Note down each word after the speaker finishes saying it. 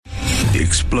The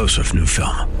explosive new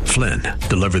film, Flynn,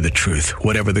 deliver the truth,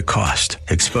 whatever the cost,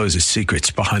 exposes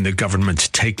secrets behind the government's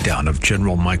takedown of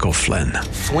General Michael Flynn.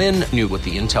 Flynn knew what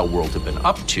the intel world had been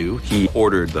up to. He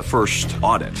ordered the first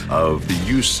audit of the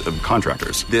use of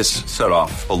contractors. This set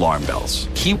off alarm bells.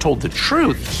 He told the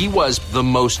truth. He was the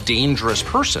most dangerous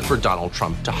person for Donald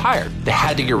Trump to hire. They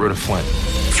had to get rid of Flynn.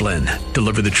 Flynn,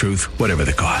 deliver the truth, whatever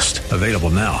the cost. Available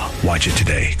now. Watch it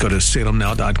today. Go to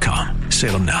salemnow.com.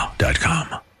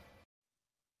 salemnow.com.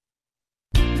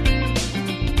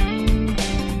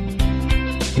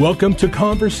 Welcome to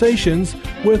Conversations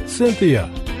with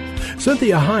Cynthia.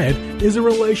 Cynthia Hiett is a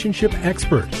relationship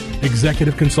expert,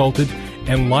 executive consultant,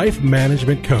 and life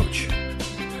management coach.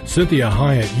 Cynthia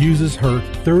Hiett uses her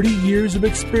 30 years of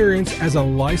experience as a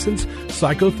licensed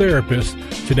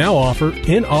psychotherapist to now offer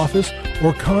in-office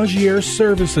or concierge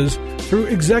services through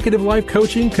executive life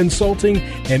coaching, consulting,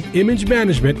 and image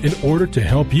management in order to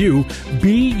help you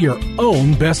be your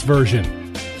own best version.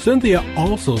 Cynthia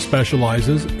also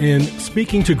specializes in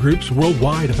speaking to groups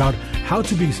worldwide about how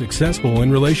to be successful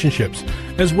in relationships,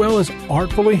 as well as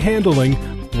artfully handling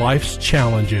life's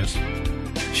challenges.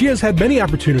 She has had many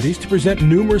opportunities to present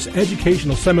numerous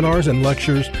educational seminars and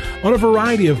lectures on a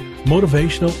variety of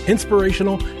motivational,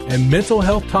 inspirational, and mental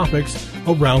health topics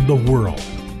around the world.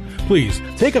 Please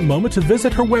take a moment to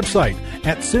visit her website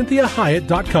at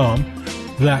CynthiaHiett.com.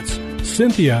 That's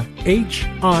Cynthia,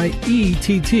 Hiett.com.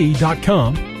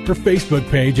 Her Facebook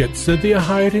page at Cynthia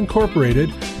Hiett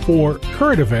Incorporated for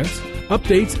current events,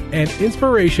 updates, and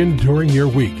inspiration during your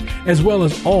week, as well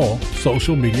as all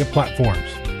social media platforms.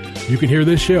 You can hear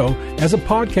this show as a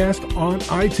podcast on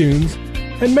iTunes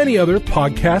and many other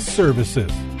podcast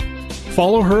services.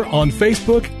 Follow her on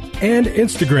Facebook and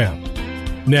Instagram.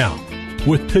 Now,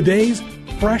 with today's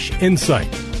fresh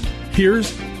insight, here's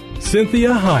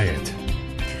Cynthia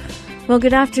Hiett. Well,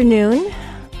 good afternoon.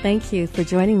 Thank you for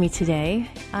joining me today.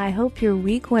 I hope your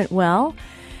week went well,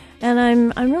 and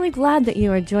I'm really glad that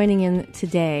you are joining in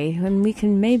today, and we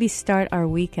can maybe start our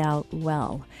week out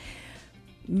well.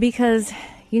 Because,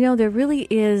 there really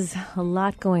is a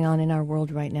lot going on in our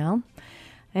world right now,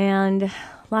 and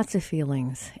lots of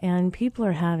feelings, and people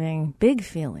are having big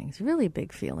feelings, really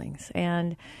big feelings,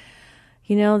 and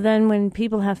then when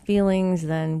people have feelings,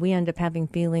 then we end up having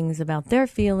feelings about their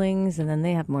feelings, and then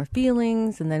they have more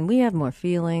feelings, and then we have more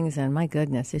feelings, and my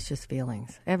goodness, it's just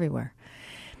feelings everywhere.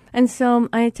 And so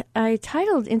I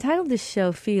entitled this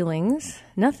show Feelings,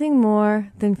 Nothing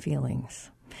More Than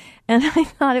Feelings. And I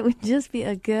thought it would just be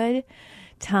a good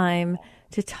time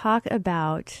to talk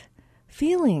about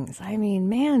feelings. I mean,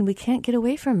 man, we can't get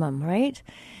away from them, right?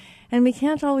 And we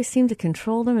can't always seem to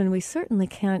control them, and we certainly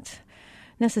can't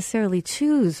necessarily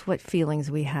choose what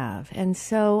feelings we have. And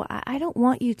so I don't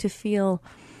want you to feel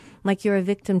like you're a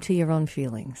victim to your own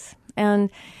feelings.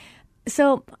 And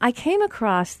so I came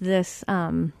across this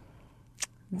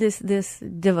this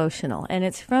devotional, and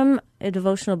it's from a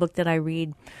devotional book that I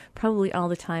read probably all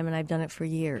the time, and I've done it for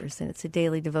years, and it's a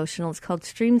daily devotional. It's called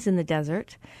Streams in the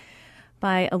Desert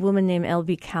by a woman named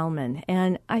L.B. Kalman,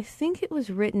 and I think it was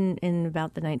written in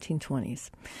about the 1920s.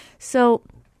 So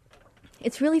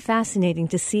it's really fascinating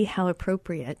to see how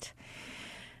appropriate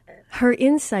her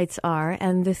insights are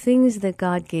and the things that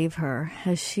God gave her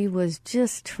as she was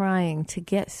just trying to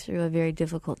get through a very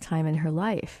difficult time in her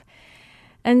life.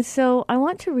 And so I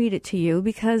want to read it to you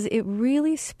because it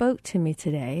really spoke to me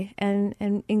today and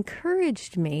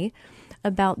encouraged me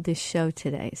about this show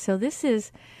today. So this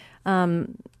is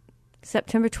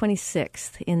September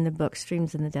 26th in the book,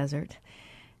 Streams in the Desert.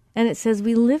 And it says,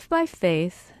 "We live by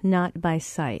faith, not by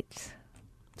sight."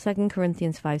 2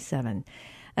 Corinthians 5:7.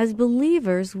 As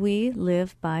believers, we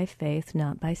live by faith,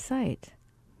 not by sight.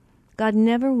 God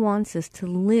never wants us to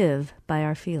live by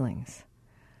our feelings.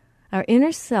 Our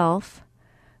inner self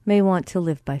may want to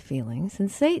live by feelings, and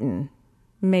Satan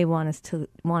may want us to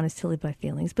live by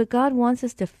feelings, but God wants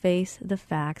us to face the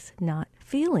facts, not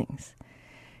feelings.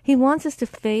 He wants us to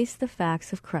face the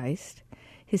facts of Christ,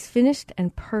 his finished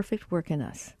and perfect work in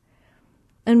us.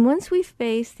 And once we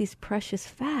face these precious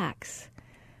facts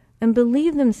and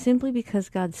believe them simply because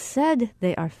God said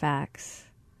they are facts,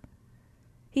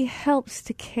 he helps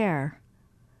to care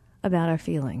about our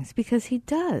feelings because he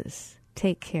does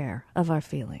take care of our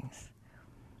feelings.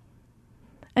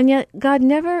 And yet God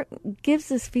never gives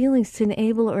us feelings to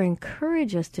enable or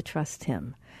encourage us to trust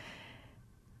him.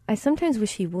 I sometimes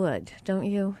wish he would, don't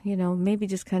you? Maybe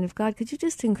just kind of, God, could you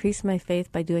just increase my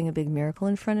faith by doing a big miracle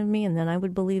in front of me, and then I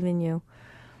would believe in you.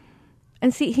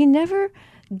 And see, he never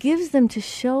gives them to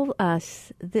show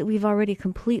us that we've already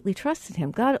completely trusted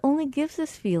him. God only gives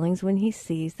us feelings when he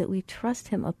sees that we trust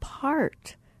him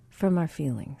apart from our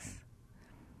feelings.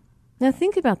 Now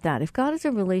think about that. If God is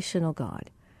a relational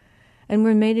God and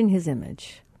we're made in his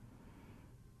image,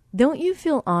 don't you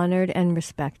feel honored and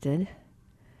respected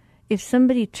if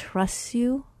somebody trusts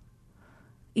you,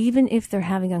 even if they're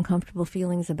having uncomfortable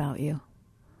feelings about you?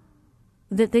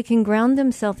 That they can ground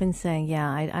themselves in saying, yeah,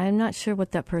 I'm not sure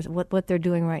what that person, what they're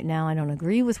doing right now. I don't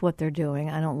agree with what they're doing.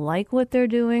 I don't like what they're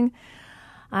doing.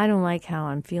 I don't like how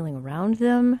I'm feeling around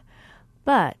them.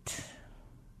 But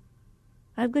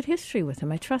I have good history with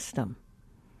them. I trust them.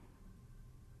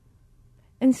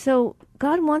 And so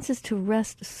God wants us to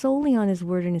rest solely on his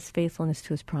word and his faithfulness to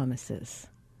his promises.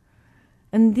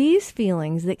 And these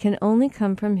feelings that can only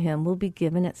come from him will be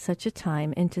given at such a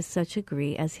time and to such a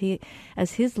degree as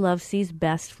his love sees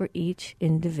best for each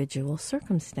individual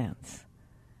circumstance.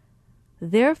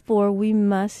 Therefore, we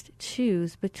must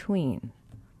choose between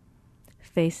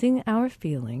facing our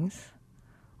feelings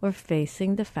or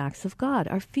facing the facts of God.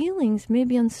 Our feelings may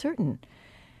be uncertain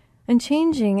and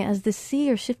changing as the sea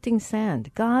or shifting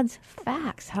sand. God's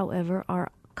facts, however,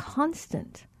 are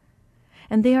constant.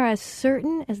 And they are as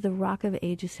certain as the Rock of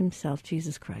Ages himself,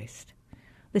 Jesus Christ.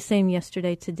 The same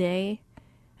yesterday, today,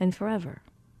 and forever.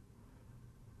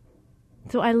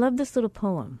 So I love this little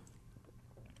poem.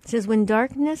 It says, when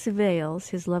darkness veils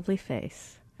his lovely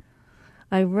face,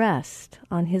 I rest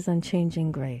on his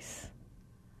unchanging grace.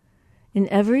 In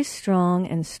every strong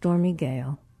and stormy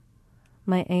gale,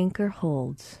 my anchor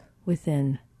holds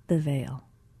within the veil.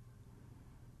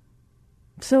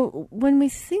 So when we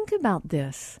think about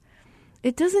this,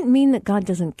 it doesn't mean that God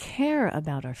doesn't care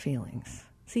about our feelings.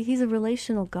 See, he's a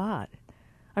relational God.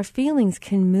 Our feelings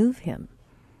can move him.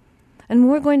 And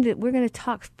we're going to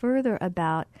talk further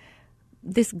about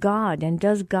this God and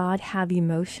does God have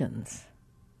emotions?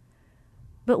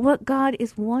 But what God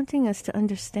is wanting us to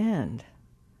understand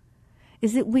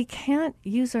is that we can't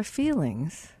use our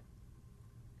feelings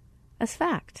as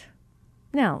fact.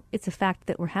 Now, it's a fact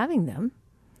that we're having them.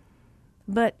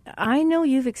 But I know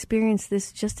you've experienced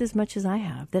this just as much as I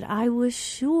have, that I was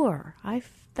sure. I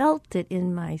felt it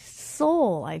in my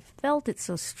soul. I felt it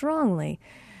so strongly.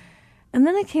 And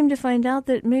then I came to find out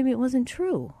that maybe it wasn't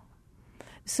true.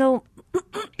 So,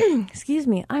 excuse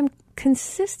me, I'm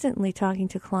consistently talking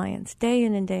to clients day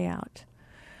in and day out.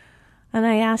 And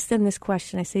I ask them this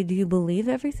question. I say, do you believe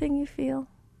everything you feel?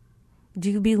 Do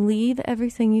you believe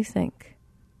everything you think?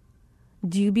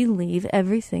 Do you believe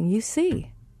everything you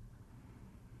see?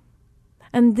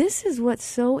 And this is what's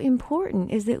so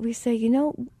important, is that we say,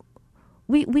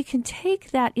 we can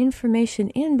take that information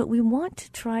in, but we want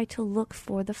to try to look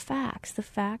for the facts. The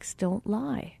facts don't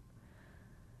lie.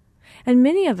 And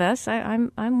many of us,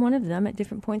 I'm one of them at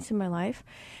different points in my life,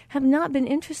 have not been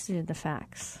interested in the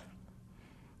facts.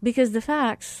 Because the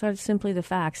facts are simply the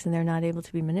facts, and they're not able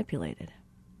to be manipulated.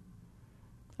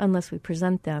 Unless we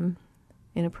present them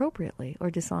inappropriately or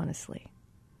dishonestly.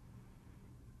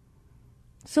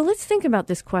 So let's think about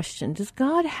this question. Does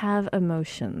God have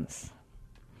emotions?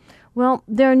 Well,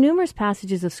 there are numerous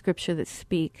passages of Scripture that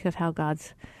speak of how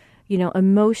God's,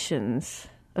 emotions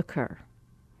occur.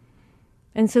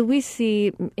 And so we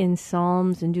see in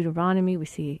Psalms and Deuteronomy, we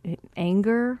see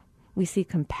anger, we see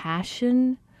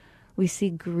compassion, we see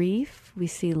grief, we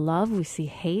see love, we see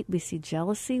hate, we see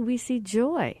jealousy, we see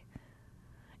joy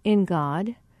in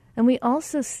God. And we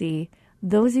also see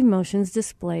those emotions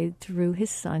displayed through his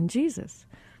son, Jesus.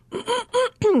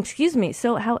 Excuse me.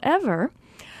 So, however,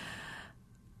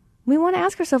 we want to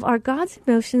ask ourselves, are God's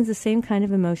emotions the same kind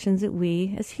of emotions that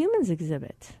we as humans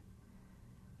exhibit?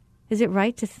 Is it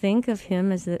right to think of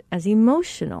him as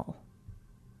emotional?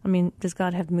 I mean, does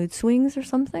God have mood swings or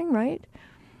something, right?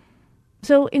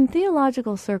 So in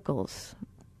theological circles,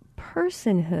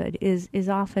 personhood is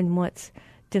often what's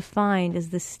defined as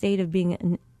the state of being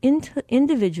an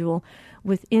individual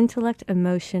with intellect,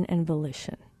 emotion, and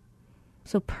volition.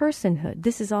 So personhood,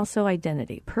 this is also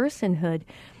identity. Personhood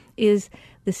is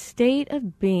the state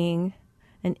of being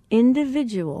an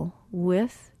individual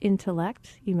with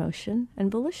intellect, emotion, and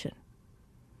volition.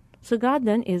 So God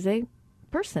then is a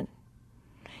person,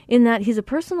 in that he's a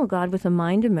personal God with a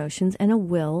mind, emotions, and a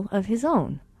will of his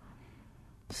own.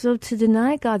 So to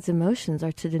deny God's emotions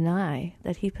are to deny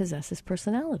that he possesses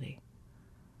personality.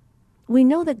 We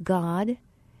know that God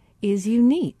is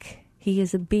unique. He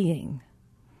is a being.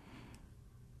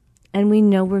 And we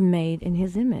know we're made in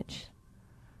his image.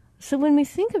 So when we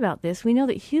think about this, we know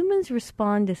that humans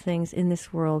respond to things in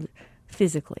this world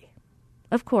physically,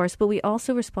 of course, but we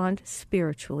also respond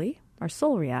spiritually. Our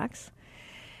soul reacts,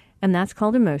 and that's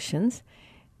called emotions.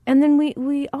 And then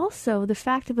we also, the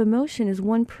fact of emotion is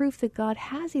one proof that God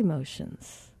has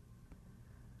emotions.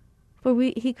 For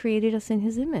he created us in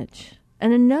his image.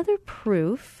 And another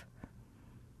proof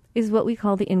is what we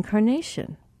call the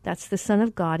incarnation. That's the Son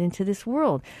of God into this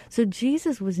world. So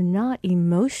Jesus was not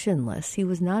emotionless. He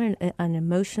was not an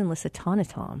emotionless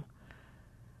automaton.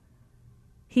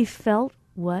 He felt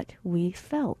what we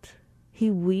felt. He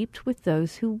wept with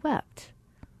those who wept.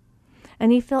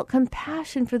 And he felt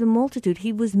compassion for the multitude.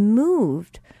 He was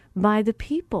moved by the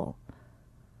people.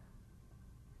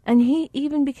 And he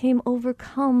even became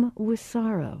overcome with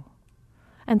sorrow.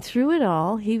 And through it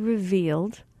all, he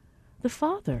revealed the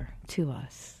Father to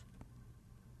us.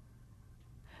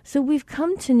 So we've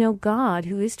come to know God,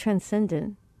 who is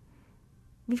transcendent.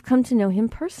 We've come to know him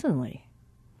personally.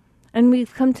 And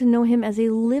we've come to know him as a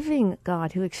living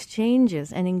God who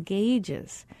exchanges and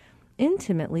engages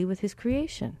intimately with his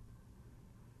creation.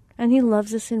 And he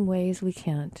loves us in ways we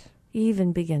can't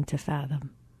even begin to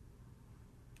fathom.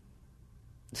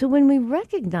 So when we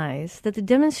recognize that the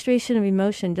demonstration of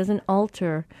emotion doesn't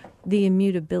alter the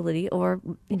immutability or,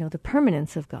 the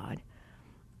permanence of God,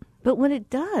 but what it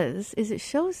does is it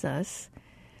shows us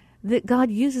that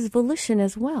God uses volition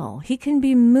as well. He can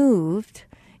be moved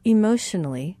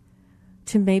emotionally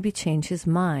to maybe change his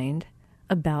mind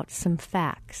about some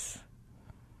facts.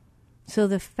 So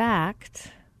the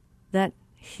fact that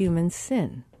humans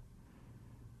sin.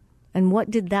 And what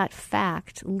did that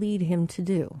fact lead him to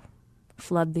do?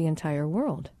 Flood the entire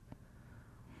world.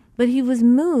 But he was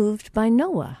moved by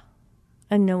Noah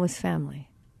and Noah's family.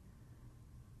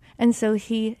 And so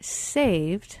he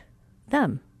saved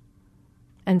them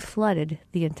and flooded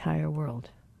the entire world.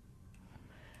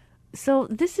 So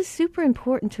this is super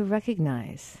important to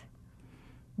recognize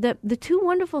that the two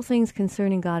wonderful things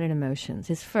concerning God and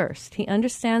emotions is, first, he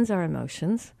understands our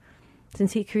emotions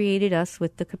since he created us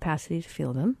with the capacity to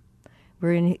feel them.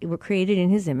 We're created in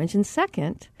his image. And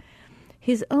second,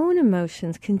 his own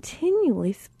emotions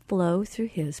continually flow through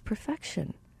his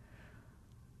perfection.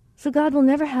 So God will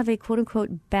never have a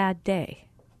quote-unquote bad day.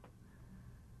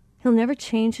 He'll never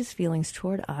change his feelings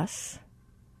toward us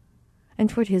and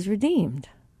toward his redeemed.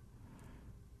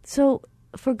 So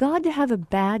for God to have a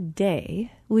bad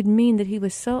day would mean that he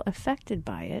was so affected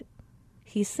by it,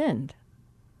 he sinned.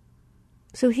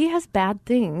 So he has bad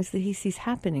things that he sees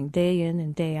happening day in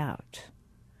and day out.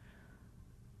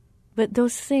 But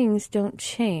those things don't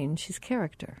change his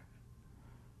character.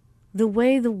 The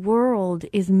way the world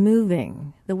is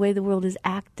moving, the way the world is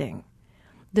acting,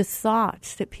 the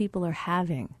thoughts that people are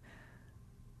having,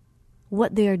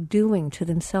 what they are doing to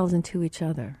themselves and to each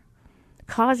other,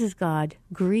 causes God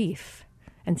grief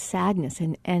and sadness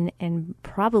and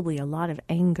probably a lot of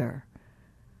anger.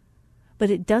 But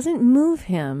it doesn't move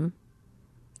him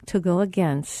to go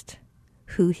against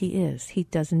who he is. He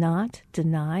does not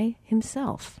deny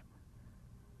himself.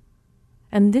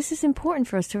 And this is important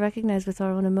for us to recognize with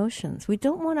our own emotions. We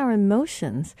don't want our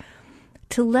emotions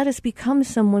to let us become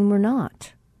someone we're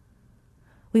not.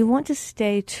 We want to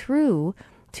stay true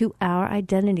to our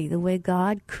identity, the way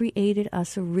God created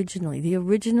us originally, the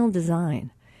original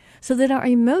design, so that our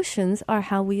emotions are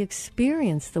how we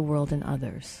experience the world and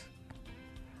others.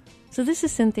 So this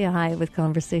is Cynthia Hiett with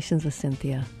Conversations with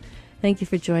Cynthia. Thank you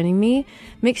for joining me.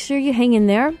 Make sure you hang in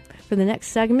there for the next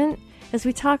segment as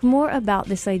we talk more about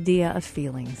this idea of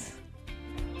feelings.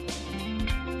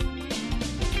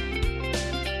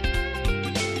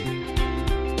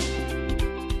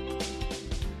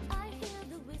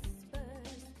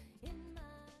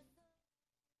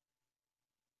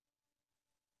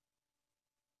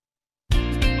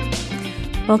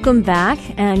 Welcome back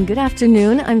and good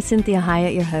afternoon. I'm Cynthia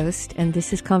Hiett, your host, and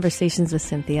this is Conversations with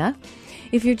Cynthia.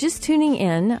 If you're just tuning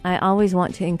in, I always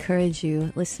want to encourage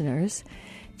you, listeners,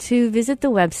 to visit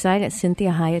the website at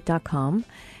cynthiahiett.com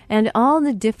and all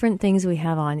the different things we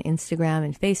have on Instagram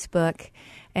and Facebook.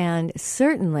 And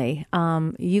certainly,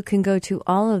 you can go to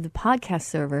all of the podcast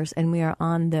servers, and we are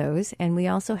on those. And we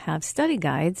also have study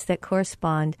guides that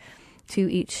correspond to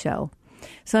each show.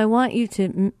 So I want you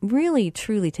to really,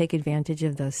 truly take advantage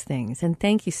of those things. And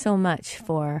thank you so much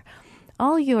for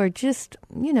all your just,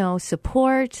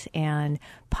 support and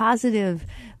positive,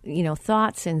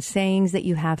 thoughts and sayings that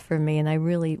you have for me. And I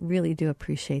really, really do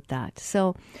appreciate that.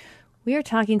 So we are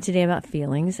talking today about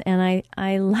feelings. And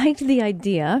I liked the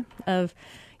idea of,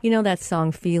 that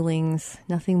song, Feelings,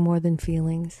 Nothing More Than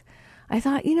Feelings. I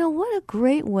thought, what a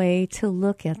great way to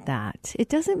look at that. It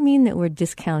doesn't mean that we're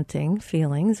discounting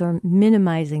feelings or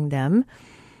minimizing them.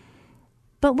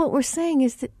 But what we're saying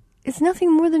is that it's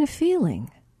nothing more than a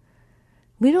feeling.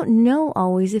 We don't know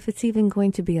always if it's even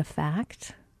going to be a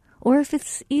fact or if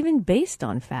it's even based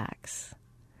on facts.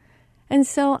 And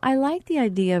so I like the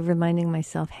idea of reminding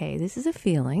myself, hey, this is a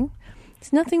feeling.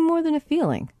 It's nothing more than a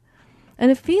feeling.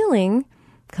 And a feeling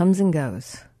comes and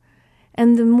goes.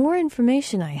 And the more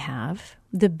information I have,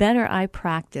 the better I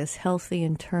practice healthy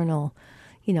internal,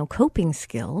 coping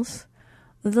skills,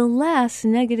 the less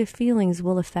negative feelings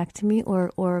will affect me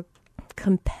or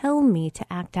compel me to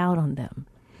act out on them.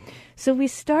 So we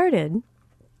started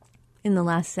in the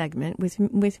last segment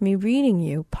with me reading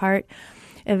you part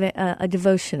of a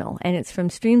devotional, and it's from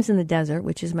Streams in the Desert,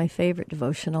 which is my favorite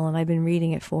devotional, and I've been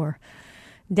reading it for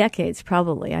decades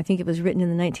probably. I think it was written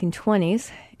in the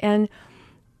 1920s. And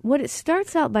what it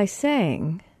starts out by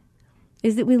saying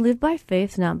is that we live by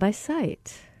faith, not by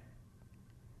sight.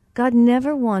 God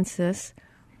never wants us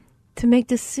to make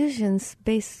decisions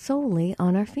based solely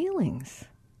on our feelings.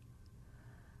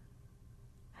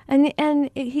 And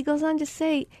he goes on to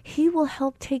say he will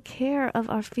help take care of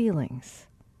our feelings.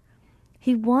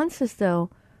 He wants us, though,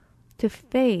 to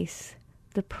face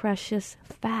the precious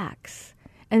facts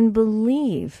and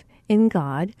believe in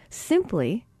God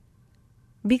simply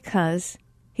because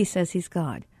he says he's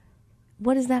God.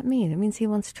 What does that mean? It means he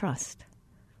wants trust.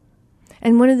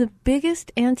 And one of the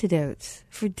biggest antidotes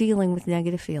for dealing with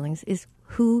negative feelings is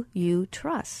who you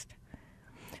trust.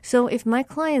 So if my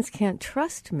clients can't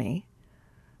trust me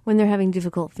when they're having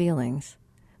difficult feelings,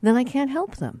 then I can't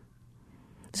help them.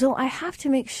 So I have to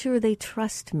make sure they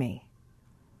trust me.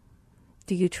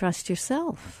 Do you trust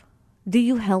yourself? Do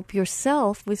you help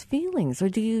yourself with feelings? Or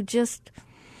do you just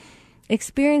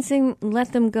experiencing,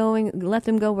 let them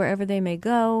go wherever they may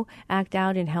go, act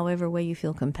out in however way you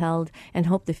feel compelled, and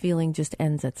hope the feeling just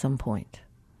ends at some point?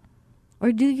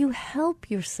 Or do you help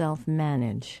yourself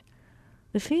manage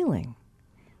the feeling?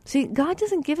 See, God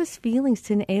doesn't give us feelings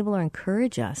to enable or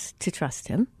encourage us to trust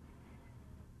him.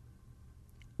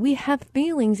 We have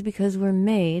feelings because we're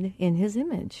made in his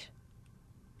image.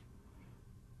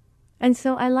 And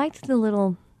so I liked the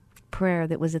little prayer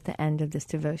that was at the end of this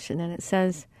devotion, and it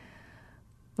says,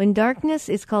 When darkness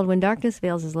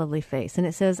veils his lovely face. And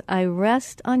it says, I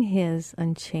rest on his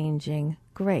unchanging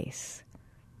grace.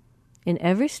 In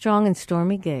every strong and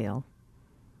stormy gale,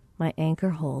 my anchor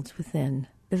holds within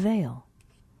the veil.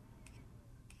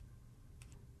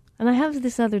 And I have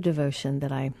this other devotion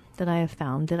that I have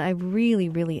found that I really,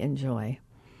 really enjoy.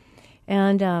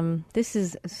 And this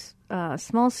is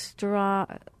Small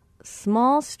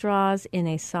Straws in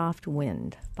a Soft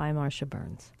Wind by Marsha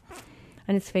Burns.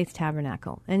 And it's Faith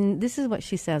Tabernacle. And this is what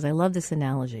she says. I love this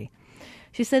analogy.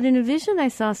 She said, in a vision, I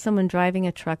saw someone driving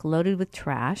a truck loaded with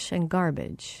trash and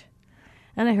garbage.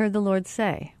 And I heard the Lord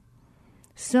say,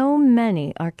 so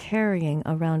many are carrying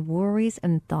around worries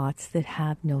and thoughts that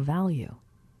have no value,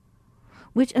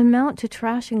 which amount to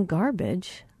trash and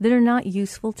garbage that are not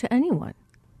useful to anyone.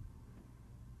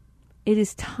 It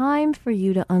is time for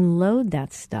you to unload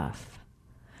that stuff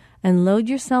and load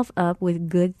yourself up with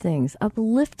good things,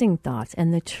 uplifting thoughts,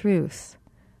 and the truth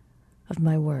of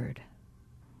my word.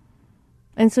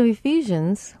 And so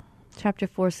Ephesians chapter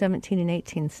 4, 17 and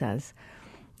 18 says,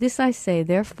 This I say,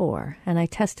 therefore, and I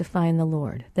testify in the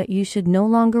Lord, that you should no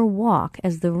longer walk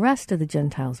as the rest of the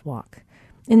Gentiles walk,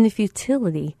 in the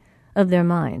futility of their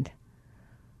mind,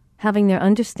 having their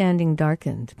understanding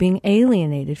darkened, being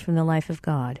alienated from the life of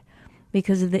God,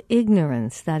 because of the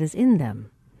ignorance that is in them,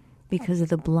 because of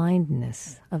the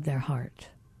blindness of their heart.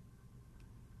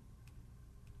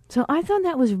 So I thought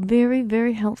that was very,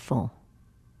 very helpful.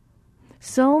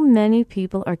 So many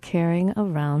people are carrying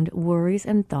around worries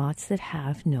and thoughts that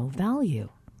have no value.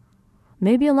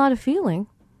 Maybe a lot of feeling.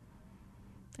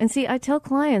 And see, I tell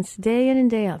clients day in and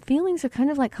day out, feelings are kind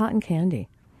of like cotton candy.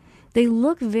 They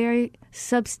look very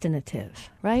substantive,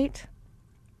 right?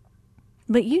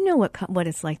 But you know what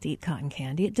it's like to eat cotton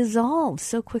candy. It dissolves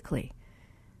so quickly.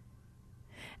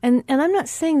 And I'm not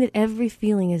saying that every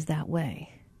feeling is that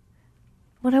way.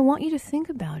 What I want you to think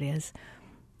about is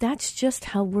that's just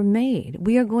how we're made.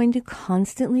 We are going to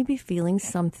constantly be feeling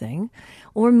something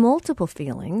or multiple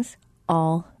feelings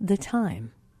all the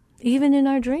time, even in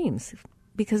our dreams.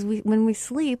 Because when we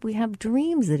sleep, we have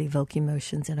dreams that evoke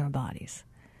emotions in our bodies.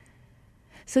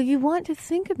 So you want to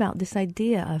think about this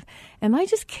idea of, am I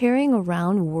just carrying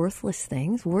around worthless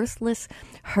things, worthless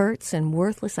hurts and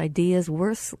worthless ideas,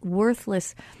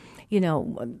 worthless,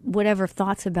 whatever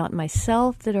thoughts about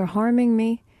myself that are harming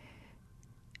me?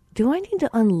 Do I need to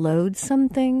unload some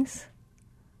things?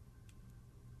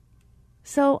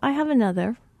 So I have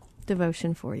another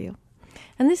devotion for you.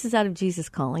 And this is out of Jesus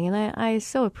Calling. And I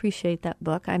so appreciate that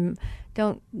book. I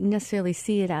don't necessarily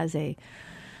see it as a,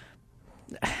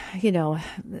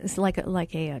 it's like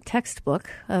a textbook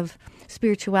of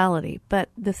spirituality. But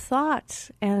the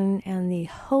thoughts and the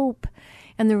hope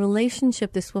and the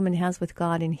relationship this woman has with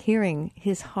God and hearing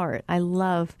his heart, I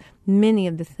love many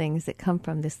of the things that come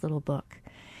from this little book.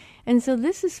 And so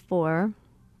this is for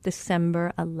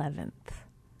December 11th.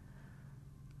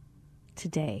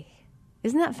 Today.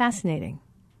 Isn't that fascinating?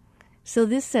 So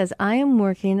this says, I am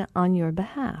working on your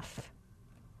behalf.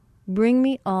 Bring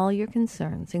me all your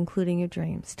concerns, including your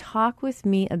dreams. Talk with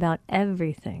me about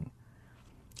everything,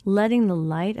 letting the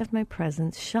light of my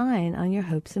presence shine on your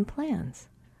hopes and plans.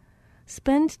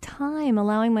 Spend time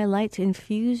allowing my light to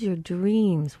infuse your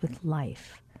dreams with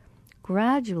life,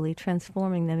 gradually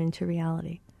transforming them into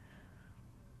reality.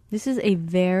 This is a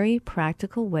very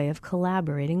practical way of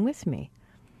collaborating with me.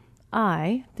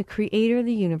 I, the creator of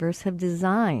the universe, have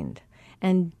designed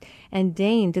and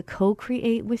deigned to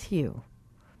co-create with you.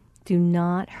 Do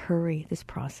not hurry this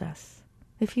process.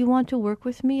 If you want to work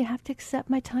with me, you have to accept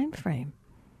my time frame.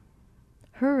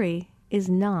 Hurry is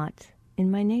not in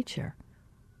my nature.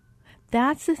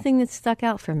 That's the thing that stuck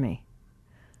out for me.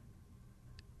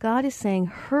 God is saying,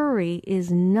 hurry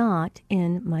is not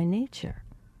in my nature.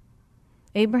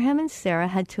 Abraham and Sarah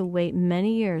had to wait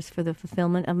many years for the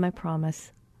fulfillment of my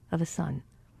promise of a son.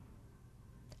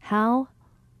 How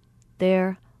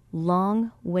their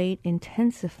long wait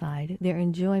intensified their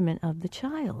enjoyment of the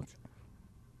child.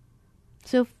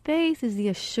 So faith is the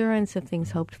assurance of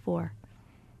things hoped for,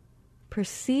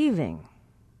 perceiving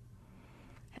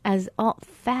as all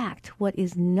fact what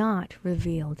is not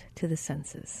revealed to the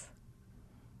senses.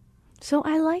 So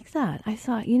I like that. I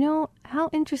thought, how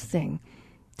interesting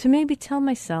to maybe tell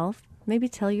myself, maybe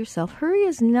tell yourself, hurry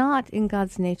is not in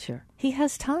God's nature. He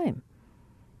has time.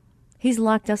 He's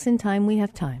locked us in time. We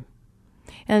have time.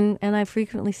 And I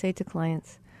frequently say to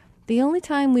clients, the only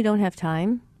time we don't have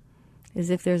time is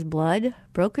if there's blood,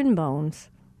 broken bones,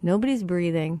 nobody's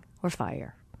breathing, or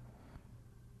fire.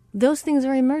 Those things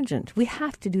are emergent. We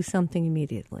have to do something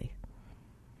immediately.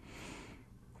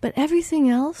 But everything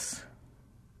else,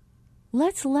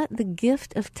 let's let the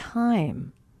gift of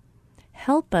time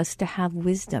help us to have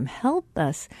wisdom, help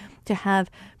us to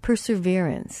have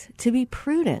perseverance, to be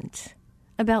prudent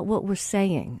about what we're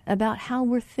saying, about how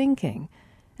we're thinking,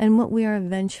 and what we are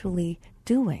eventually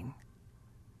doing.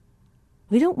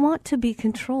 We don't want to be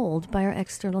controlled by our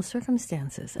external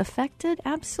circumstances. Affected?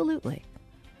 Absolutely.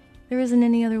 There isn't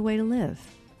any other way to live.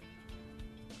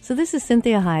 So this is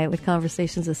Cynthia Hiett with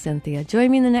Conversations with Cynthia.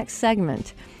 Join me in the next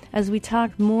segment as we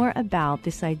talk more about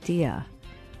this idea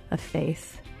of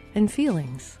faith and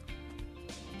feelings.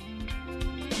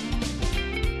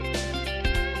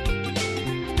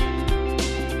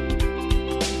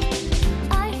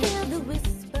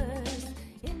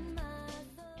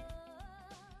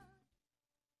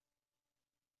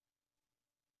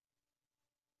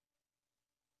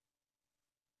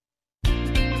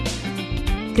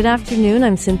 Good afternoon.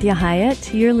 I'm Cynthia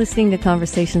Hiett. You're listening to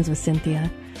Conversations with Cynthia.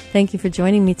 Thank you for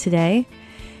joining me today.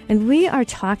 And we are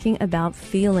talking about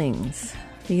feelings.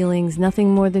 Feelings,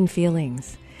 nothing more than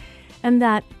feelings. And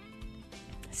that,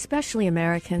 especially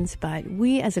Americans, but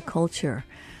we as a culture,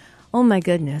 oh my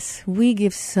goodness, we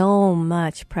give so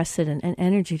much precedent and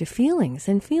energy to feelings.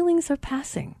 And feelings are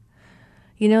passing.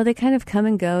 They kind of come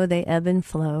and go. They ebb and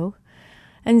flow.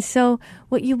 And so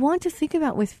what you want to think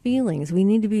about with feelings, we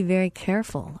need to be very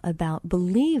careful about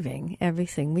believing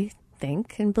everything we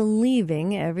think and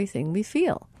believing everything we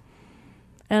feel.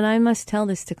 And I must tell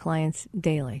this to clients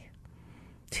daily.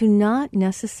 To not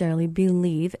necessarily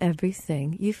believe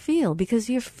everything you feel, because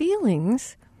your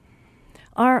feelings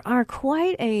are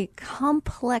quite a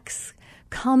complex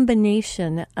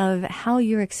combination of how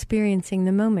you're experiencing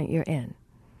the moment you're in.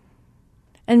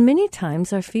 And many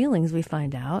times our feelings, we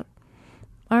find out,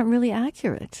 aren't really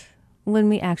accurate when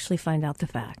we actually find out the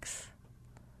facts.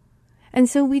 And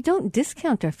so we don't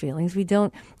discount our feelings. We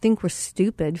don't think we're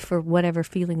stupid for whatever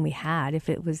feeling we had if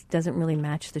it doesn't really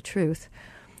match the truth.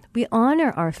 We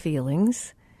honor our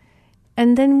feelings,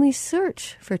 and then we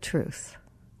search for truth.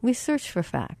 We search for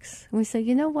facts. And we say,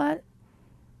 you know what?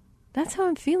 That's how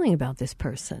I'm feeling about this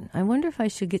person. I wonder if I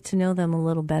should get to know them a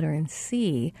little better and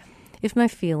see if my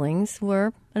feelings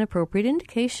were an appropriate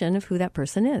indication of who that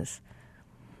person is.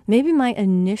 Maybe my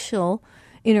initial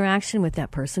interaction with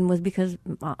that person was because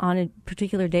on a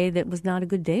particular day that was not a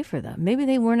good day for them. Maybe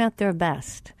they weren't at their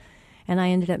best, and I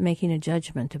ended up making a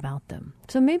judgment about them.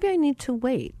 So maybe I need to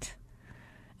wait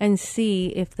and see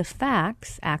if the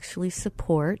facts actually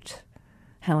support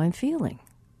how I'm feeling.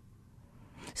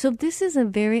 So this is a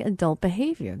very adult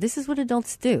behavior. This is what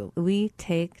adults do. We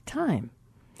take time.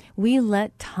 We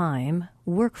let time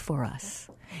work for us.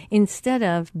 Instead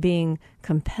of being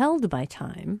compelled by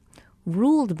time,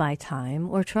 ruled by time,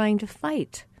 or trying to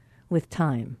fight with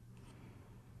time.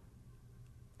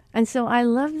 And so I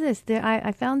love this.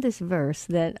 I found this verse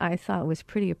that I thought was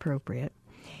pretty appropriate.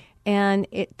 And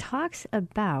it talks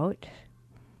about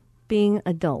being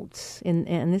adults,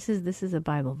 and this is a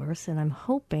Bible verse, and I'm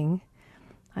hoping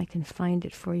I can find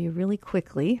it for you really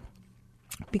quickly,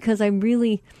 because I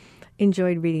really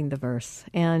enjoyed reading the verse,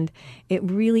 and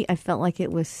I felt like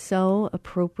it was so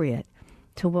appropriate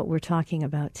to what we're talking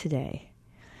about today.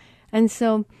 And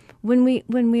so when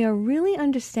we are really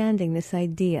understanding this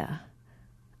idea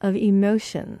of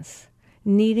emotions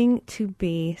needing to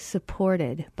be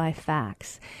supported by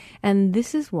facts, and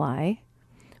this is why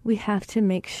we have to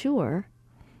make sure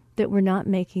that we're not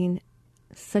making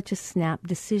such a snap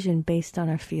decision based on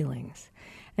our feelings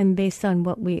and based on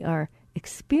what we are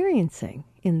experiencing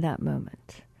in that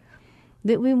moment.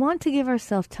 That we want to give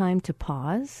ourselves time to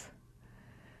pause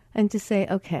and to say,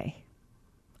 okay,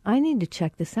 I need to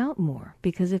check this out more,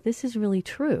 because if this is really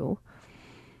true,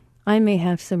 I may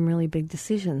have some really big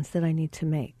decisions that I need to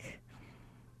make.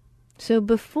 So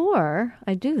before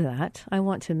I do that, I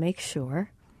want to make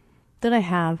sure that I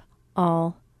have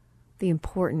all the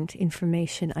important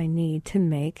information I need to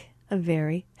make a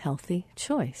very healthy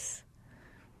choice.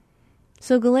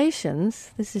 So Galatians,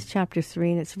 this is chapter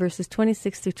 3, and it's verses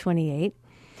 26 through 28.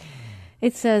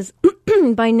 It says,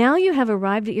 by now you have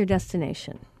arrived at your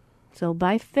destination. So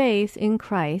by faith in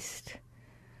Christ,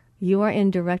 you are in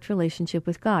direct relationship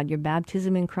with God. Your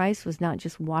baptism in Christ was not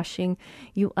just washing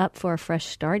you up for a fresh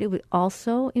start. It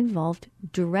also involved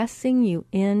dressing you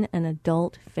in an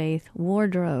adult faith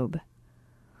wardrobe.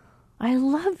 I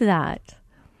love that.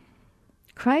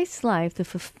 Christ's life, the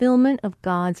fulfillment of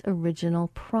God's original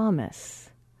promise.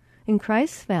 In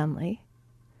Christ's family,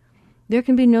 there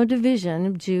can be no division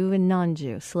of Jew and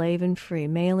non-Jew, slave and free,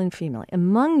 male and female.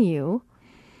 Among you,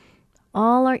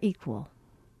 all are equal.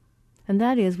 And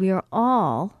that is, we are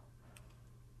all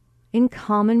in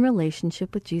common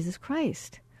relationship with Jesus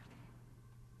Christ.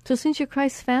 So since you're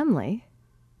Christ's family,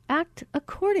 act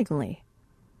accordingly.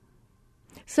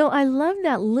 So I love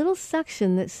that little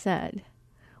section that said,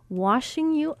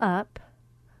 washing you up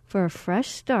for a fresh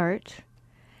start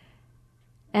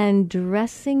and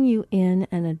dressing you in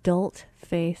an adult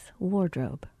faith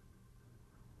wardrobe.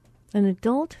 An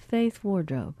adult faith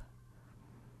wardrobe.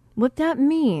 What that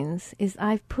means is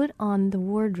I've put on the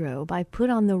wardrobe, I put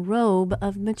on the robe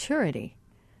of maturity.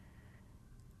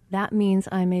 That means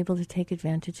I'm able to take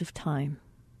advantage of time.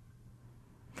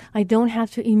 I don't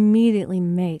have to immediately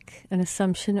make an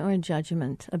assumption or a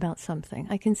judgment about something.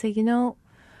 I can say, can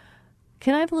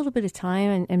I have a little bit of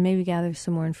time and maybe gather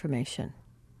some more information?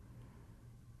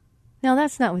 Now,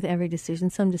 that's not with every decision.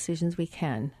 Some decisions we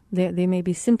can. They may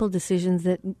be simple decisions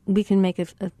that we can make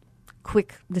a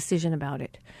quick decision about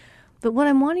it. But what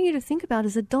I'm wanting you to think about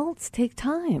is adults take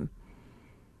time.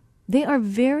 They are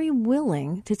very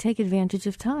willing to take advantage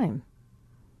of time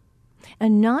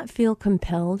and not feel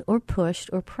compelled or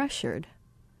pushed or pressured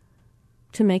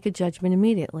to make a judgment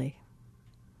immediately.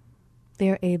 They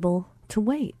are able to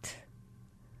wait.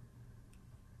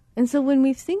 And so when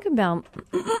we think about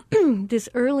this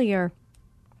earlier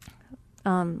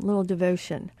little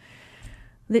devotion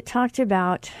that talked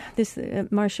about this,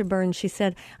 Marcia Burns, she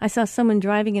said, I saw someone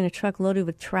driving in a truck loaded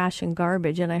with trash and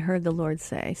garbage, and I heard the Lord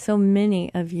say, so many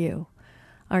of you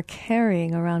are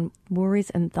carrying around worries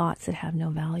and thoughts that have no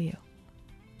value,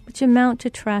 which amount to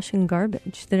trash and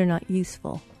garbage that are not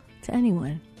useful to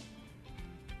anyone.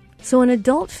 So an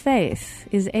adult faith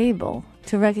is able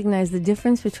to recognize the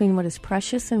difference between what is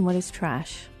precious and what is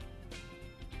trash.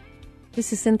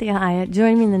 This is Cynthia Hiett.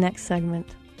 Join me in the next segment.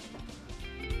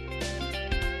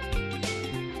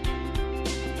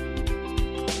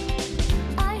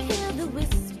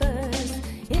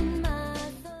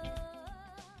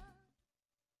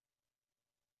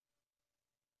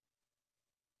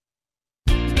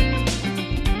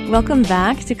 Welcome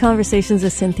back to Conversations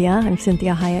with Cynthia. I'm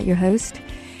Cynthia Hiett, your host.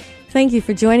 Thank you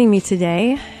for joining me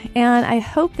today. And I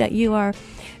hope that you are,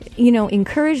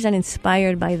 encouraged and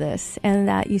inspired by this, and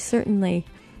that you certainly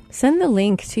send the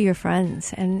link to your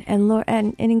friends and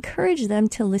encourage them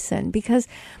to listen, because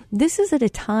this is at a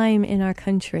time in our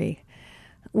country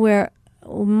where,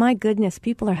 oh my goodness,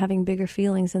 people are having bigger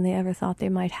feelings than they ever thought they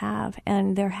might have.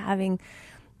 And they're having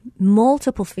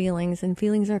multiple feelings, and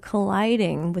feelings are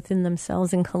colliding within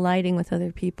themselves and colliding with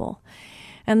other people.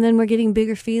 And then we're getting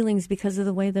bigger feelings because of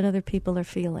the way that other people are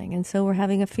feeling. And so we're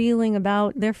having a feeling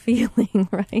about their feeling,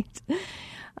 right?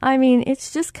 I mean,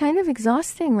 it's just kind of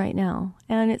exhausting right now.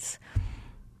 And it's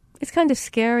kind of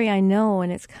scary, I know,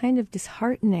 and it's kind of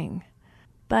disheartening.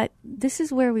 But this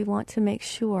is where we want to make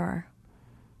sure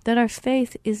that our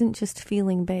faith isn't just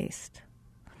feeling-based.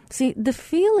 See, the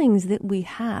feelings that we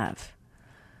have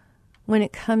when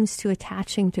it comes to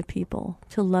attaching to people,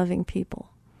 to loving people,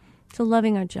 So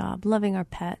loving our job, loving our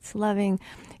pets, loving,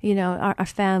 our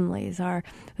families,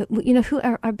 who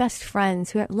are our best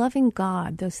friends, who are loving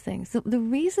God, those things. The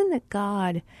reason that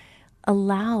God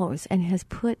allows and has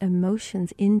put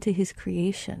emotions into his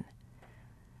creation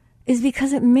is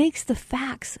because it makes the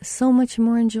facts so much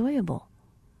more enjoyable.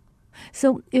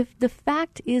 So if the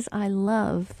fact is I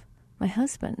love my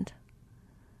husband,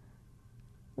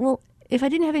 well, if I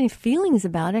didn't have any feelings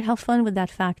about it, how fun would that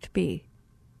fact be?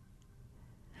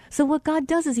 So what God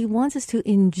does is he wants us to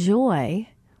enjoy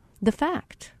the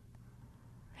fact.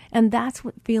 And that's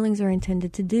what feelings are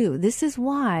intended to do. This is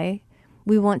why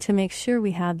we want to make sure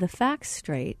we have the facts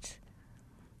straight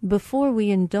before we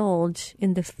indulge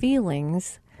in the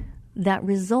feelings that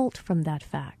result from that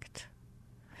fact.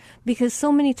 Because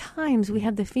so many times we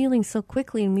have the feeling so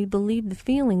quickly and we believe the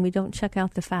feeling, we don't check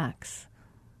out the facts.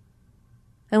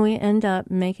 And we end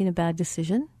up making a bad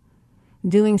decision,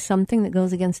 doing something that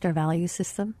goes against our value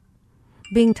system,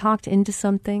 being talked into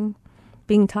something,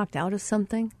 being talked out of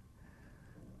something,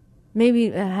 maybe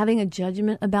having a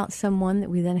judgment about someone that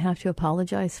we then have to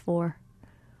apologize for.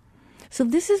 So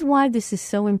this is why this is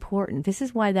so important. This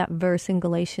is why that verse in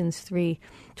Galatians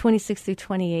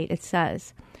 3:26-28, it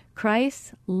says,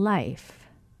 Christ's life,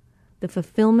 the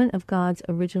fulfillment of God's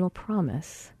original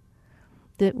promise,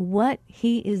 that what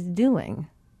he is doing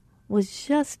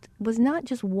was not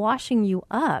just washing you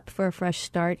up for a fresh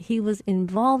start. He was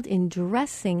involved in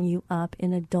dressing you up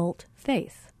in adult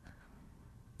faith.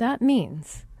 That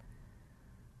means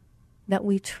that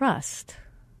we trust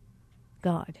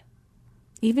God.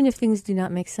 Even if things do not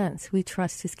make sense, we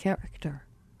trust his character.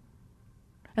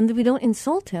 And that we don't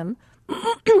insult him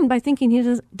by thinking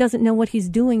he doesn't know what he's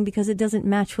doing because it doesn't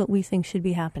match what we think should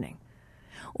be happening.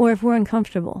 Or if we're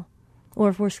uncomfortable, or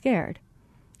if we're scared,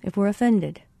 if we're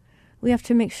offended, we have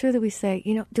to make sure that we say,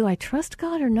 do I trust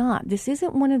God or not? This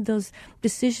isn't one of those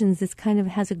decisions that kind of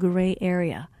has a gray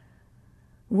area.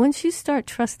 Once you start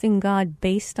trusting God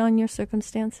based on your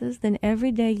circumstances, then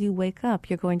every day you wake up,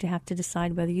 you're going to have to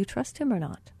decide whether you trust him or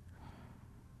not.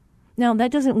 Now,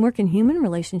 that doesn't work in human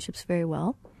relationships very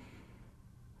well.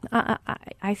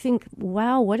 I think,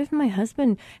 wow, what if my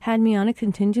husband had me on a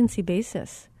contingency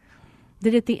basis?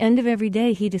 That at the end of every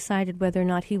day, he decided whether or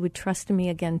not he would trust me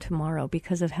again tomorrow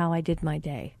because of how I did my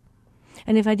day.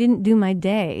 And if I didn't do my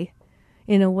day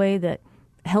in a way that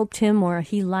helped him or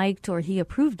he liked or he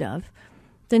approved of,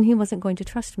 then he wasn't going to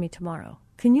trust me tomorrow.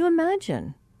 Can you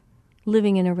imagine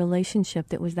living in a relationship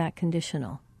that was that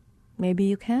conditional? Maybe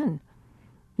you can.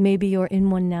 Maybe you're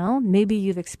in one now. Maybe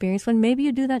you've experienced one. Maybe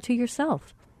you do that to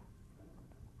yourself.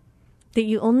 That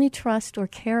you only trust or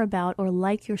care about or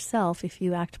like yourself if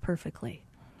you act perfectly.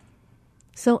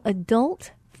 So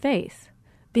adult faith,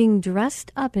 being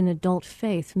dressed up in adult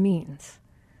faith, means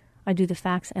I do the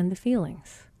facts and the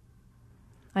feelings.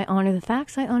 I honor the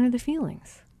facts, I honor the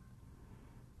feelings.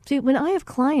 See, when I have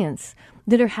clients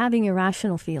that are having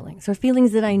irrational feelings or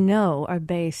feelings that I know are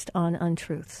based on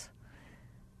untruths,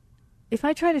 if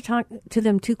I try to talk to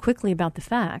them too quickly about the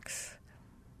facts,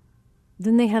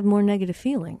 then they have more negative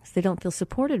feelings. They don't feel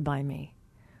supported by me.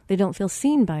 They don't feel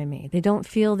seen by me. They don't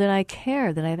feel that I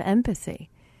care, that I have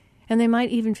empathy. And they might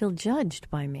even feel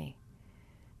judged by me.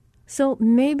 So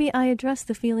maybe I address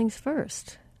the feelings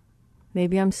first.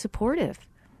 Maybe I'm supportive,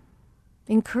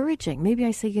 encouraging. Maybe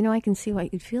I say, I can see why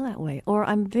you'd feel that way. Or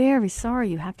I'm very sorry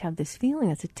you have to have this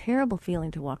feeling. It's a terrible feeling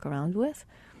to walk around with.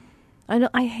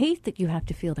 I hate that you have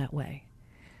to feel that way.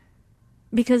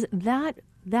 Because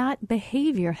that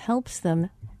behavior helps them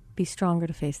be stronger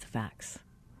to face the facts.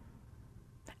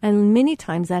 And many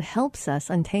times that helps us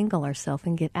untangle ourselves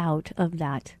and get out of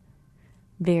that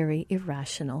very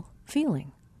irrational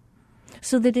feeling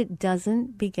so that it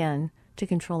doesn't begin to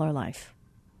control our life.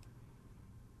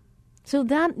 So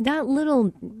that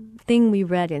little thing we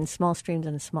read in Small Streams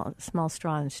and a Small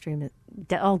Straw in a Stream,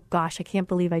 oh gosh, I can't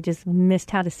believe I just missed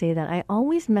how to say that. I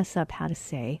always mess up how to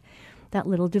say that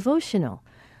little devotional.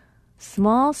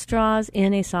 Small straws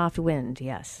in a soft wind,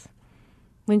 yes.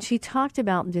 When she talked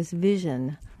about this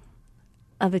vision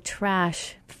of a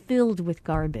trash filled with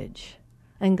garbage,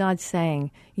 and God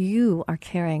saying, you are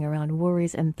carrying around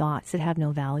worries and thoughts that have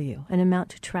no value and amount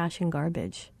to trash and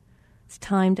garbage. It's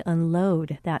time to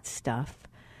unload that stuff.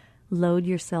 Load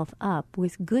yourself up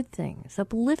with good things,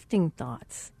 uplifting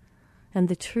thoughts, and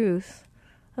the truth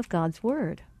of God's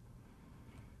Word.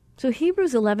 So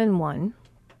Hebrews 11:1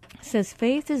 says,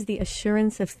 faith is the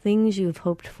assurance of things you have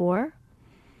hoped for,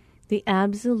 the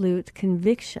absolute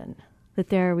conviction that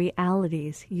there are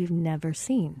realities you've never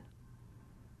seen.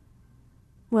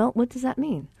 Well, what does that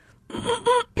mean?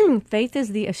 Faith is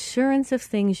the assurance of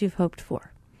things you've hoped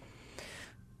for.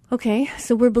 Okay,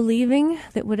 so we're believing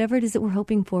that whatever it is that we're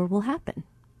hoping for will happen.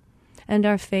 And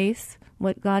our faith,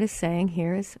 what God is saying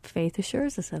here is faith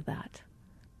assures us of that.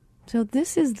 So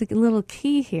this is the little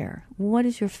key here. What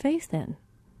is your faith in?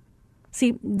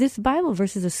 See, this Bible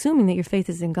verse is assuming that your faith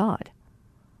is in God.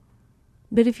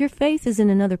 But if your faith is in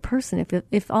another person,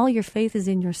 if all your faith is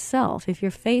in yourself, if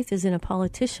your faith is in a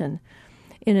politician,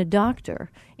 in a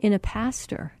doctor, in a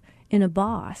pastor, in a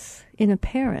boss, in a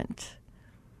parent,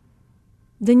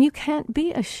 then you can't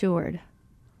be assured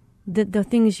that the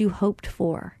things you hoped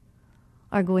for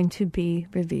are going to be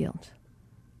revealed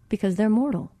because they're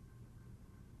mortal.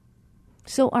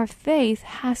 So our faith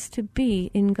has to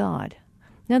be in God.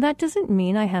 Now that doesn't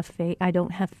mean I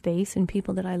don't have faith in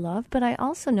people that I love, but I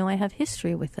also know I have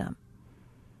history with them.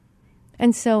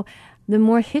 And so the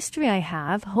more history I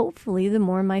have, hopefully the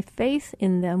more my faith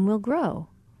in them will grow.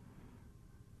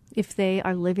 If they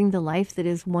are living the life that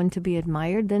is one to be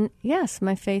admired, then yes,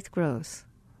 my faith grows.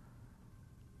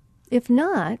 If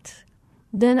not,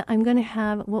 then I'm going to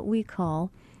have what we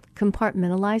call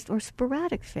compartmentalized or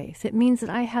sporadic faith. It means that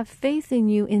I have faith in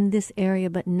you in this area,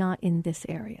 but not in this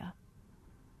area.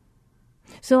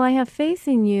 So I have faith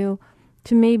in you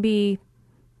to maybe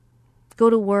go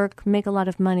to work, make a lot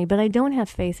of money, but I don't have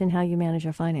faith in how you manage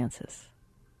your finances.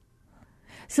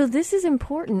 So this is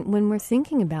important when we're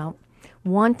thinking about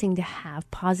wanting to have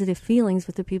positive feelings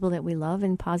with the people that we love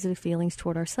and positive feelings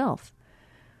toward ourselves.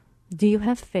 Do you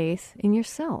have faith in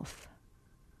yourself?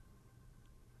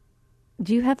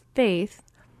 Do you have faith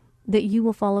that you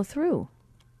will follow through?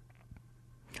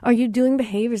 Are you doing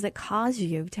behaviors that cause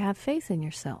you to have faith in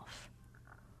yourself?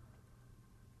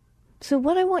 So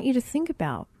what I want you to think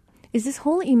about is this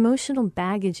whole emotional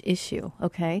baggage issue,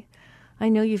 okay? I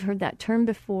know you've heard that term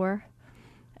before.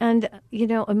 And,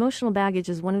 emotional baggage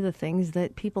is one of the things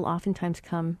that people oftentimes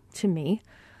come to me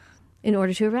in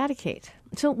order to eradicate.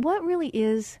 So what really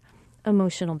is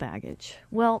emotional baggage?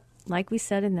 Well, like we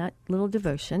said in that little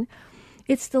devotion,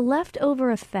 it's the leftover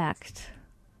effect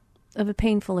of a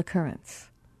painful occurrence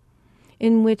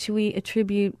in which we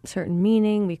attribute certain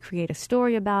meaning, we create a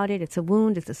story about it, it's a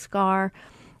wound, it's a scar,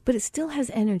 but it still has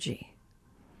energy.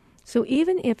 So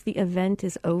even if the event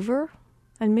is over,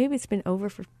 and maybe it's been over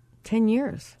for 10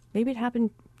 years. Maybe it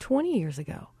happened 20 years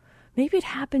ago. Maybe it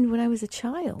happened when I was a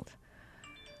child.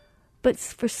 But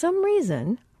for some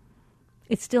reason,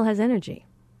 it still has energy.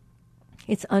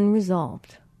 It's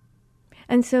unresolved.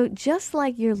 And so just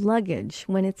like your luggage,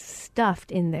 when it's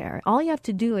stuffed in there, all you have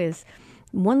to do is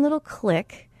one little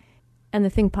click and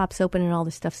the thing pops open and all the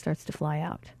stuff starts to fly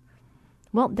out.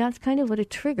 Well, that's kind of what a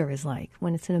trigger is like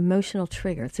when it's an emotional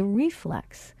trigger. It's a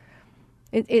reflex.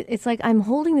 It's like I'm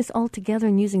holding this all together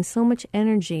and using so much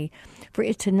energy for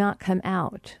it to not come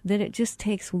out that it just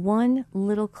takes one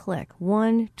little click,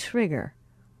 one trigger,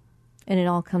 and it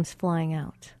all comes flying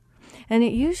out. And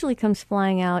it usually comes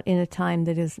flying out in a time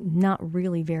that is not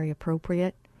really very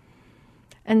appropriate.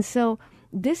 And so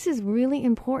this is really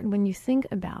important when you think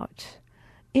about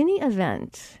any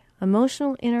event,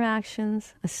 emotional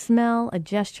interactions, a smell, a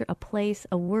gesture, a place,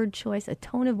 a word choice, a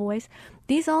tone of voice.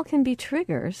 These all can be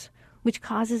triggers which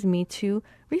causes me to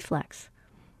reflex,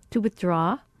 to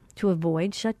withdraw, to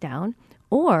avoid, shut down,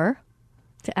 or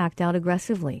to act out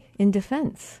aggressively in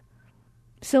defense.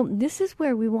 So this is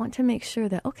where we want to make sure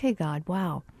that, okay, God,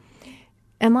 wow,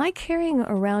 am I carrying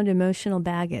around emotional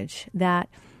baggage that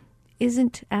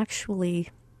isn't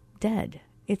actually dead?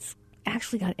 It's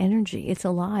actually got energy. It's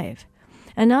alive.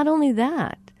 And not only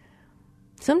that,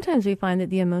 sometimes we find that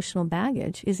the emotional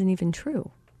baggage isn't even true.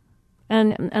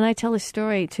 And I tell a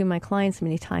story to my clients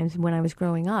many times when I was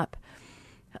growing up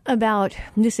about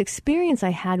this experience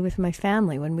I had with my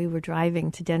family when we were driving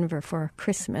to Denver for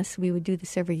Christmas. We would do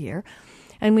this every year.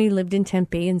 And we lived in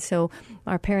Tempe, and so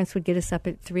our parents would get us up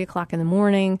at 3 o'clock in the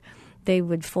morning. They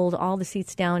would fold all the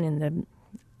seats down in the,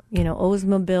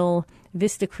 Oldsmobile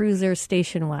Vista Cruiser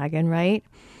station wagon, right?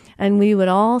 And we would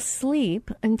all sleep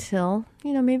until,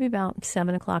 maybe about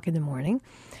 7 o'clock in the morning,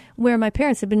 where my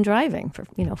parents had been driving for,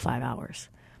 5 hours.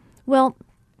 Well,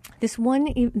 this one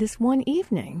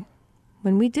evening,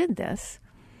 when we did this,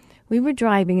 we were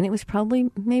driving, and it was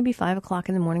probably maybe 5 o'clock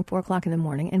in the morning, 4 o'clock in the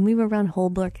morning, and we were around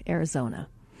Holbrook, Arizona.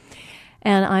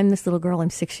 And I'm this little girl, I'm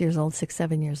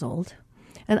 7 years old.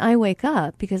 And I wake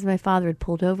up because my father had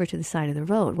pulled over to the side of the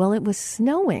road. Well, it was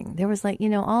snowing. There was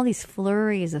all these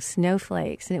flurries of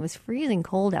snowflakes, and it was freezing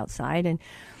cold outside. And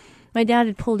my dad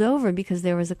had pulled over because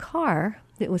there was a car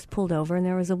that was pulled over, and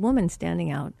there was a woman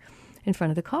standing out in front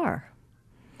of the car.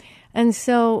 And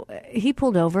so he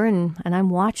pulled over, and I'm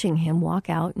watching him walk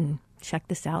out and check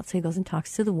this out. So he goes and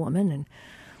talks to the woman, and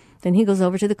then he goes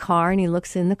over to the car, and he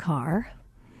looks in the car.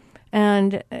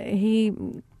 And he,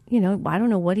 I don't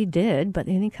know what he did, but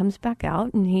then he comes back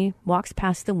out and he walks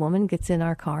past the woman, gets in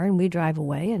our car, and we drive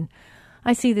away. And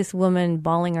I see this woman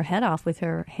bawling her head off with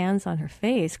her hands on her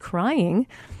face, crying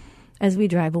as we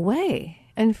drive away.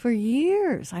 And for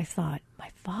years, I thought, my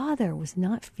father was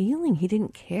not feeling. He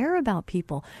didn't care about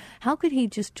people. How could he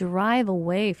just drive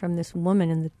away from this woman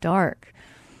in the dark,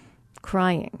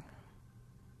 crying?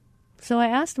 So I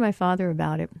asked my father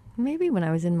about it, maybe when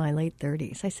I was in my late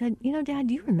 30s. I said, Dad,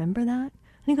 do you remember that?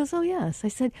 And he goes, oh, yes. I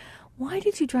said, why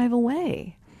did you drive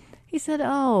away? He said,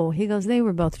 they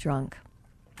were both drunk.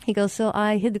 He goes, so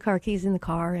I hid the car keys in the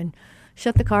car and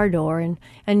shut the car door and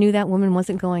knew that woman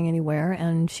wasn't going anywhere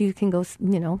and she can go,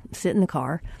 sit in the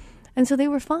car. And so they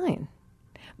were fine.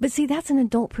 But see, that's an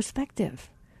adult perspective.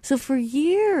 So for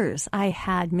years, I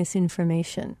had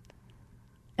misinformation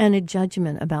and a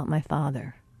judgment about my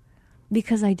father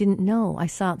because I didn't know. I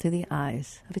saw it through the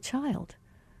eyes of a child.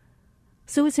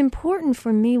 So it's important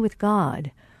for me with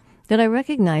God that I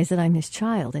recognize that I'm his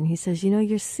child. And he says,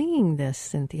 you're seeing this,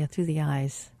 Cynthia, through the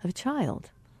eyes of a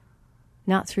child,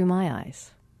 not through my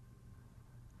eyes.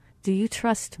 Do you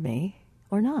trust me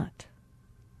or not?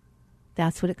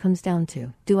 That's what it comes down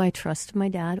to. Do I trust my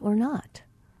dad or not?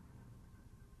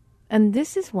 And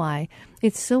this is why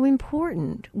it's so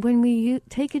important when we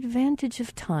take advantage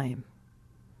of time.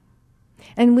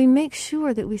 And we make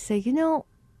sure that we say,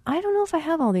 I don't know if I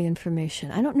have all the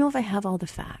information. I don't know if I have all the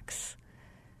facts.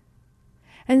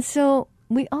 And so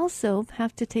we also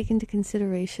have to take into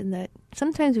consideration that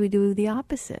sometimes we do the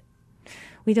opposite.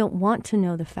 We don't want to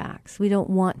know the facts. We don't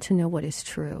want to know what is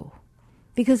true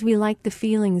because we like the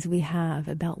feelings we have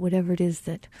about whatever it is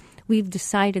that we've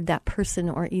decided that person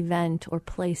or event or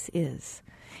place is.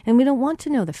 And we don't want to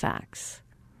know the facts.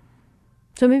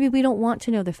 So maybe we don't want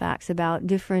to know the facts about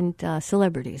different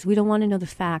celebrities. We don't want to know the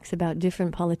facts about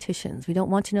different politicians. We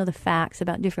don't want to know the facts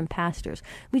about different pastors.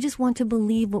 We just want to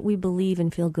believe what we believe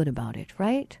and feel good about it,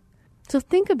 right? So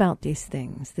think about these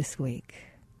things this week.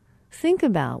 Think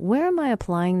about, where am I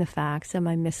applying the facts? Am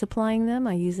I misapplying them? Am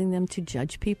I using them to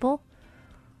judge people?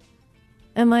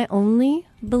 Am I only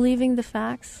believing the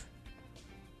facts?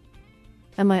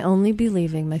 Am I only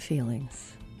believing my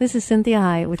feelings? This is Cynthia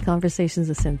Hiett with Conversations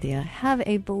with Cynthia. Have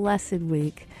a blessed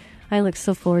week. I look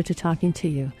so forward to talking to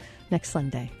you next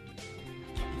Sunday.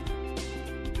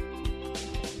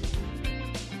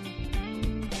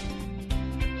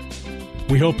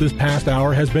 We hope this past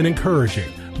hour has been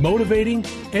encouraging, motivating,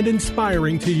 and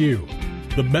inspiring to you.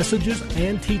 The messages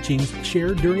and teachings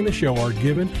shared during the show are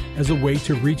given as a way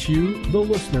to reach you, the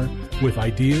listener, with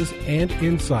ideas and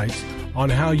insights on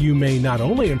how you may not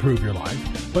only improve your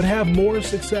life, but have more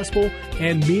successful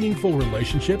and meaningful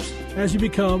relationships as you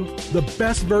become the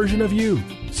best version of you.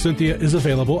 Cynthia is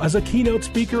available as a keynote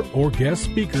speaker or guest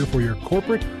speaker for your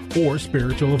corporate or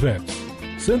spiritual events.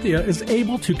 Cynthia is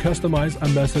able to customize a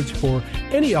message for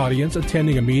any audience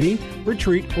attending a meeting,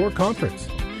 retreat, or conference.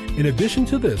 In addition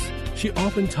to this, she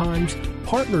oftentimes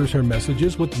partners her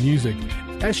messages with music,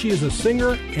 as she is a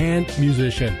singer and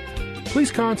musician.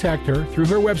 Please contact her through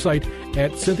her website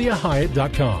at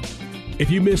CynthiaHiett.com. If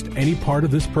you missed any part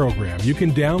of this program, you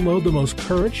can download the most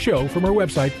current show from her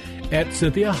website at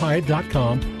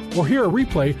CynthiaHiett.com or hear a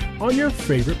replay on your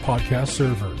favorite podcast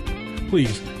server.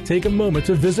 Please take a moment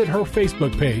to visit her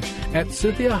Facebook page at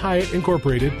Cynthia Hiett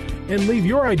Incorporated and leave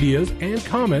your ideas and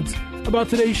comments about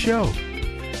today's show.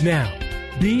 Now,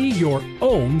 be your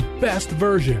own best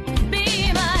version.